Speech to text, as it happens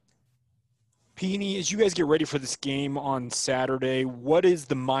Peony, as you guys get ready for this game on Saturday, what is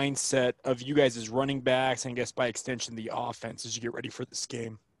the mindset of you guys as running backs and I guess by extension the offense as you get ready for this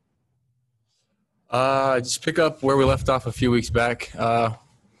game? Just pick up where we left off a few weeks back.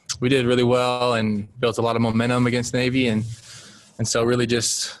 We did really well and built a lot of momentum against Navy, and so really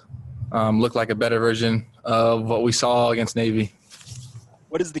just looked like a better version of what we saw against Navy.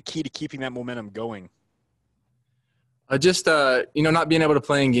 What is the key to keeping that momentum going? Just not being able to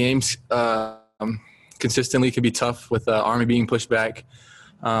play in games consistently can be tough with Army being pushed back.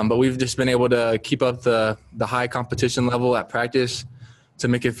 But we've just been able to keep up the high competition level at practice to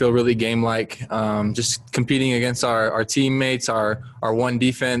make it feel really game-like. Just competing against our teammates, our one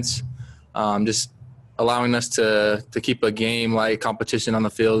defense, just allowing us to keep a game-like competition on the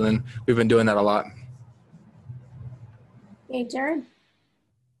field, and we've been doing that a lot. Okay, Jared?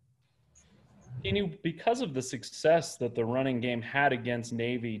 Because of the success that the running game had against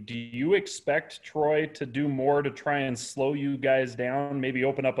Navy, do you expect Troy to do more to try and slow you guys down, maybe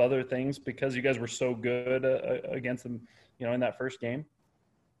open up other things because you guys were so good against them, in that first game?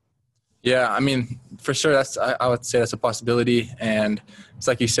 Yeah, I mean, for sure, I would say that's a possibility. And it's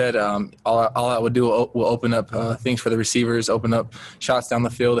like you said, all that would do will open up things for the receivers, open up shots down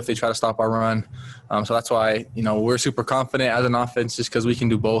the field if they try to stop our run. So that's why, we're super confident as an offense just because we can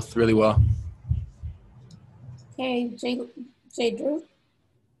do both really well. Okay, Jay Drew.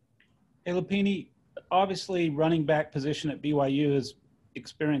 Hey, Lupini, obviously running back position at BYU has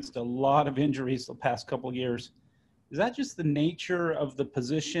experienced a lot of injuries the past couple of years. Is that just the nature of the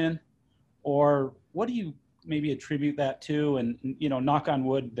position, or what do you maybe attribute that to? And, knock on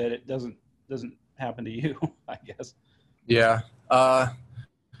wood that it doesn't happen to you, I guess. Yeah.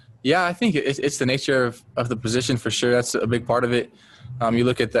 I think it's the nature of the position for sure. That's a big part of it. You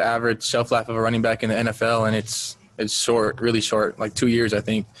look at the average shelf life of a running back in the NFL, and it's short, really short, like 2 years, I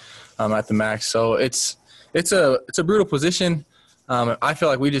think, at the max. So it's a brutal position. I feel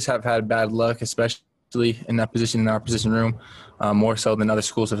like we just have had bad luck, especially in that position in our position room, more so than other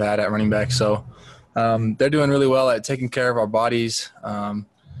schools have had at running back. So they're doing really well at taking care of our bodies,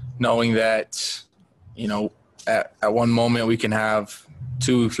 knowing that, at one moment we can have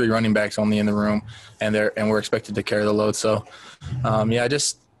 2-3 running backs only in the room, and we're expected to carry the load. So,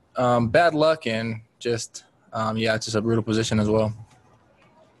 just bad luck and just it's just a brutal position as well.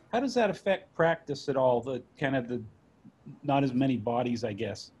 How does that affect practice at all? The not as many bodies, I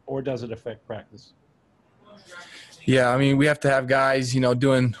guess, or does it affect practice? Yeah, I mean, we have to have guys,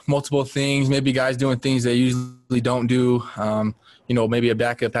 doing multiple things. Maybe guys doing things they usually don't do. Maybe a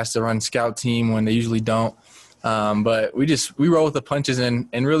backup has to run scout team when they usually don't. But we roll with the punches, and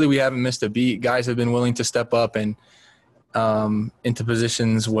really we haven't missed a beat. Guys have been willing to step up and into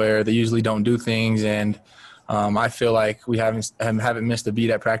positions where they usually don't do things, and I feel like we haven't missed a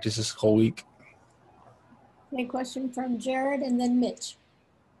beat at practice this whole week. Okay, question from Jared and then Mitch.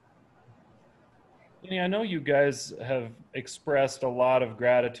 I know you guys have expressed a lot of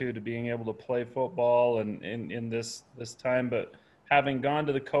gratitude to being able to play football and in this time, but having gone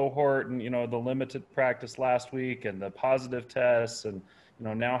to the cohort and, the limited practice last week and the positive tests and,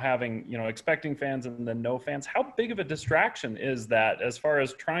 now having, expecting fans and then no fans, how big of a distraction is that as far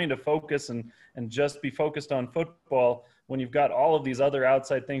as trying to focus and just be focused on football when you've got all of these other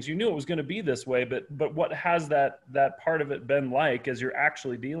outside things? You knew it was going to be this way, but what has that part of it been like as you're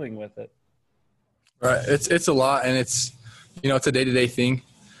actually dealing with it? Right. It's a lot, and it's a day-to-day thing.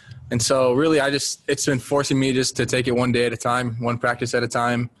 And so really it's been forcing me just to take it one day at a time, one practice at a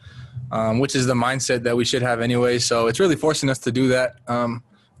time, which is the mindset that we should have anyway. So it's really forcing us to do that.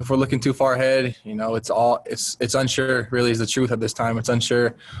 If we're looking too far ahead, it's unsure really is the truth at this time. It's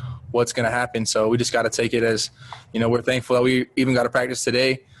unsure what's going to happen. So we just got to take it as, we're thankful that we even got to practice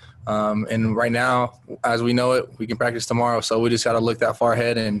today. And right now, as we know it, we can practice tomorrow. So we just got to look that far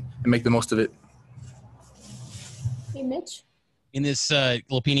ahead and make the most of it. Hey, Mitch. In this,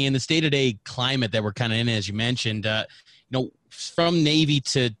 Lupini, in this day-to-day climate that we're kind of in, as you mentioned, from Navy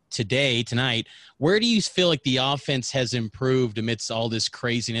to tonight, where do you feel like the offense has improved amidst all this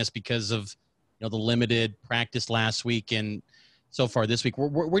craziness because of, the limited practice last week and so far this week?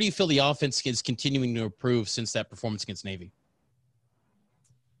 Where do you feel the offense is continuing to improve since that performance against Navy?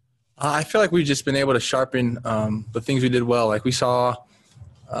 I feel like we've just been able to sharpen the things we did well. Like we saw,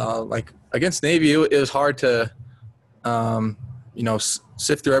 against Navy, it was hard to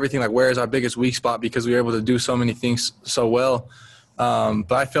sift through everything, like where is our biggest weak spot, because we were able to do so many things so well.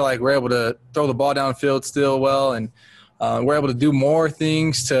 But I feel like we're able to throw the ball downfield still well, and we're able to do more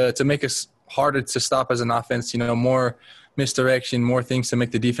things to make us harder to stop as an offense, more misdirection, more things to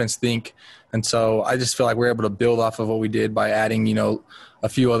make the defense think. And so I just feel like we're able to build off of what we did by adding, a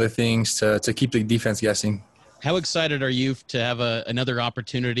few other things to keep the defense guessing. How excited are you to have another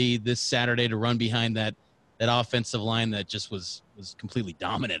opportunity this Saturday to run behind that offensive line that just was completely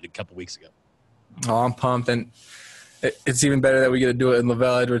dominant a couple weeks ago? Oh, I'm pumped, and it's even better that we get to do it in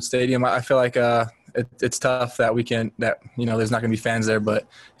LaVell Edwards Stadium. I feel like it's tough that there's not going to be fans there, but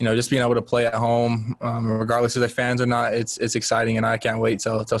just being able to play at home, regardless if they're fans or not, it's exciting, and I can't wait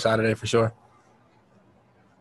till Saturday for sure.